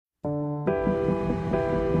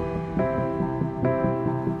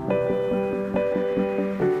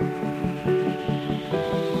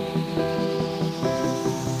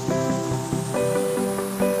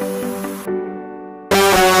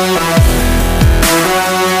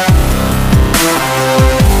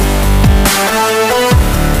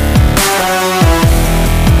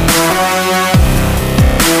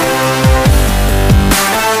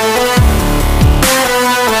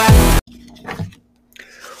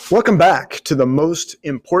Welcome back to the Most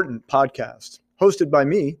Important Podcast, hosted by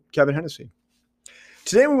me, Kevin Hennessy.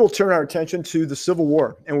 Today we will turn our attention to the Civil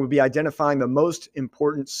War, and we'll be identifying the most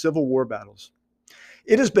important Civil War battles.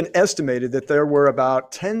 It has been estimated that there were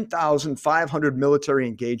about 10,500 military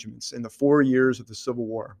engagements in the 4 years of the Civil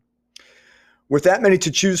War. With that many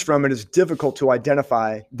to choose from, it is difficult to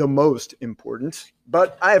identify the most important,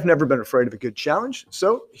 but I have never been afraid of a good challenge,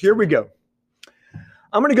 so here we go.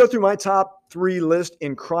 I'm going to go through my top 3 list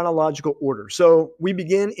in chronological order. So we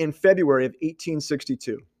begin in February of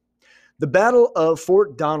 1862. The Battle of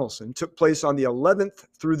Fort Donelson took place on the 11th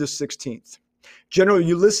through the 16th. General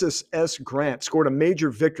Ulysses S. Grant scored a major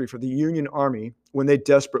victory for the Union Army when they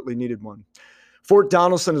desperately needed one. Fort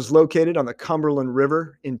Donelson is located on the Cumberland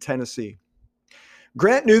River in Tennessee.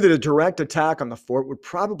 Grant knew that a direct attack on the fort would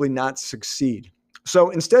probably not succeed.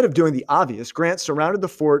 So instead of doing the obvious, Grant surrounded the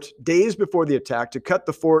fort days before the attack to cut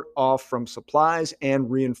the fort off from supplies and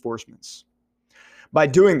reinforcements. By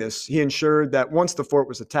doing this, he ensured that once the fort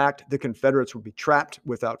was attacked, the Confederates would be trapped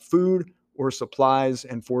without food or supplies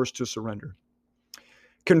and forced to surrender.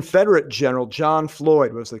 Confederate General John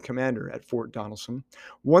Floyd was the commander at Fort Donelson.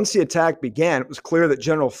 Once the attack began, it was clear that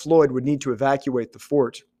General Floyd would need to evacuate the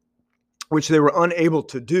fort, which they were unable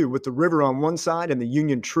to do with the river on one side and the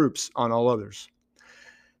Union troops on all others.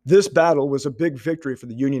 This battle was a big victory for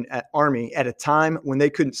the Union Army at a time when they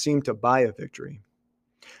couldn't seem to buy a victory.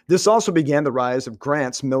 This also began the rise of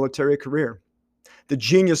Grant's military career. The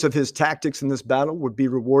genius of his tactics in this battle would be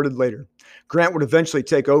rewarded later. Grant would eventually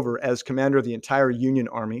take over as commander of the entire Union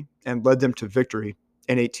Army and led them to victory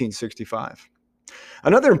in 1865.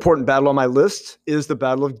 Another important battle on my list is the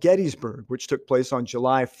Battle of Gettysburg, which took place on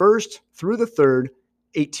July 1st through the 3rd,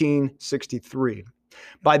 1863.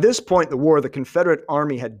 By this point in the war, the Confederate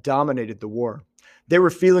Army had dominated the war. They were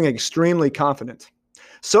feeling extremely confident.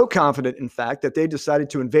 So confident, in fact, that they decided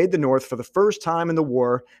to invade the North for the first time in the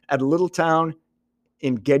war at a little town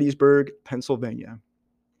in Gettysburg, Pennsylvania.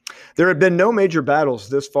 There had been no major battles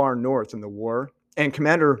this far north in the war, and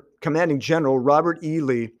Commanding General Robert E.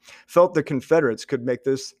 Lee felt the Confederates could make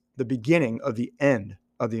this the beginning of the end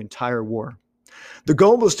of the entire war. The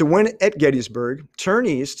goal was to win at Gettysburg, turn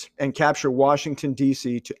east, and capture Washington,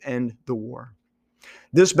 D.C. to end the war.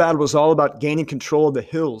 This battle was all about gaining control of the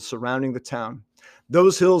hills surrounding the town.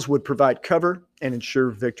 Those hills would provide cover and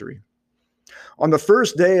ensure victory. On the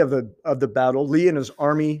first day of the battle, Lee and his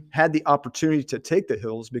army had the opportunity to take the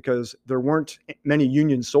hills because there weren't many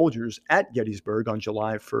Union soldiers at Gettysburg on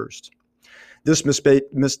July 1st. This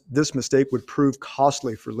mistake would prove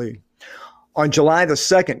costly for Lee. On July the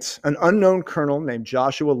 2nd, an unknown colonel named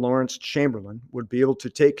Joshua Lawrence Chamberlain would be able to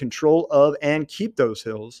take control of and keep those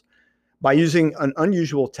hills by using an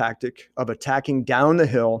unusual tactic of attacking down the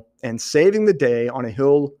hill and saving the day on a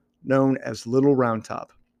hill known as Little Round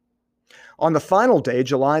Top. On the final day,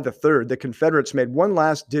 July the 3rd, the Confederates made one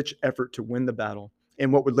last-ditch effort to win the battle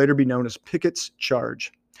in what would later be known as Pickett's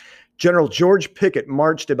Charge. General George Pickett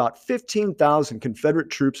marched about 15,000 Confederate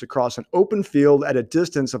troops across an open field at a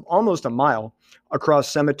distance of almost a mile across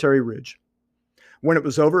Cemetery Ridge. When it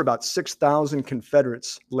was over, about 6,000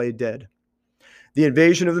 Confederates lay dead. The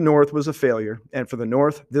invasion of the North was a failure, and for the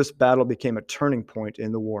North, this battle became a turning point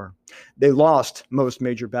in the war. They lost most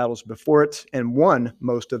major battles before it and won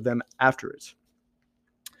most of them after it.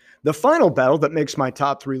 The final battle that makes my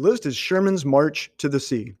top 3 list is Sherman's March to the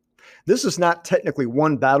Sea. This is not technically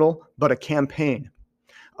one battle, but a campaign,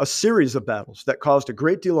 a series of battles that caused a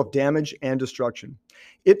great deal of damage and destruction.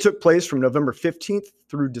 It took place from November 15th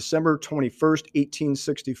through December 21st,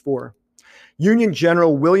 1864. Union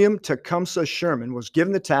General William Tecumseh Sherman was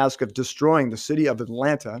given the task of destroying the city of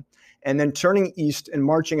Atlanta and then turning east and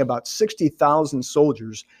marching about 60,000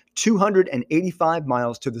 soldiers 285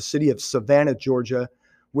 miles to the city of Savannah, Georgia,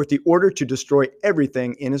 with the order to destroy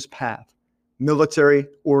everything in his path, military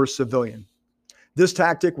or civilian. This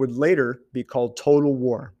tactic would later be called total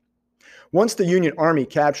war. Once the Union Army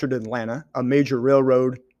captured Atlanta, a major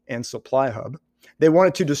railroad and supply hub, they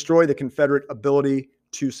wanted to destroy the Confederate ability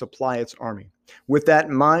to supply its army. With that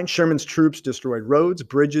in mind, Sherman's troops destroyed roads,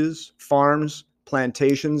 bridges, farms,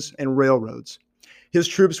 plantations, and railroads. His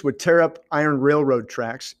troops would tear up iron railroad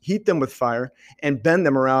tracks, heat them with fire, and bend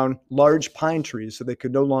them around large pine trees so they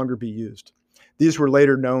could no longer be used. These were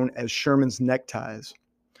later known as Sherman's neckties.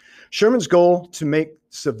 Sherman's goal to make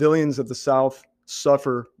civilians of the South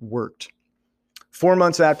suffer worked. 4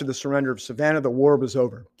 months after the surrender of Savannah, the war was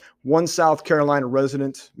over. One South Carolina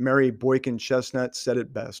resident, Mary Boykin Chestnut, said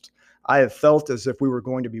it best, "I have felt as if we were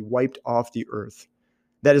going to be wiped off the earth."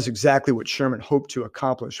 That is exactly what Sherman hoped to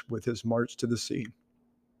accomplish with his march to the sea.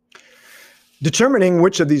 Determining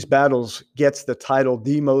which of these battles gets the title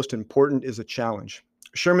the most important is a challenge.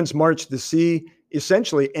 Sherman's March to the Sea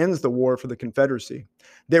essentially ends the war for the Confederacy.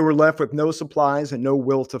 They were left with no supplies and no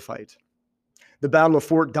will to fight. The Battle of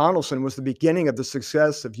Fort Donelson was the beginning of the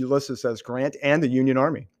success of Ulysses S. Grant and the Union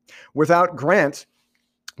Army. Without Grant,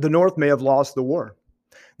 the North may have lost the war.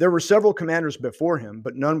 There were several commanders before him,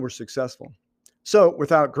 but none were successful. So,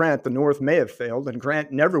 without Grant, the North may have failed, and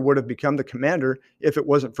Grant never would have become the commander if it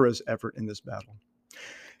wasn't for his effort in this battle.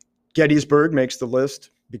 Gettysburg makes the list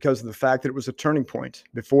because of the fact that it was a turning point.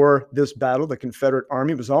 Before this battle, the Confederate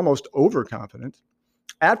Army was almost overconfident.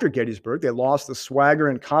 After Gettysburg, they lost the swagger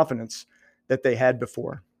and confidence that they had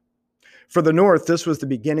before. For the North, this was the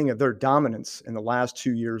beginning of their dominance in the last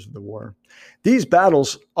 2 years of the war. These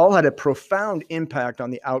battles all had a profound impact on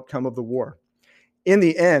the outcome of the war. In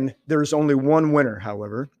the end, there is only one winner,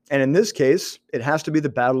 however, and in this case, it has to be the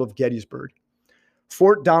Battle of Gettysburg.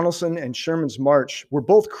 Fort Donelson and Sherman's March were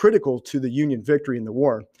both critical to the Union victory in the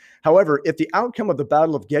war. However, if the outcome of the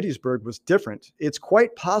Battle of Gettysburg was different, it's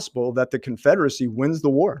quite possible that the Confederacy wins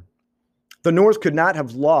the war. The North could not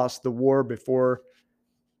have lost the war before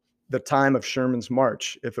the time of Sherman's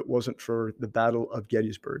March if it wasn't for the Battle of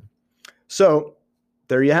Gettysburg. So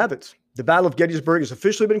there you have it. The Battle of Gettysburg has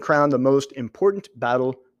officially been crowned the most important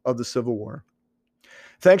battle of the Civil War.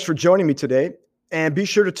 Thanks for joining me today, and be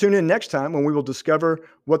sure to tune in next time when we will discover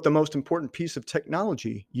what the most important piece of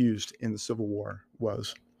technology used in the Civil War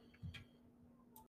was.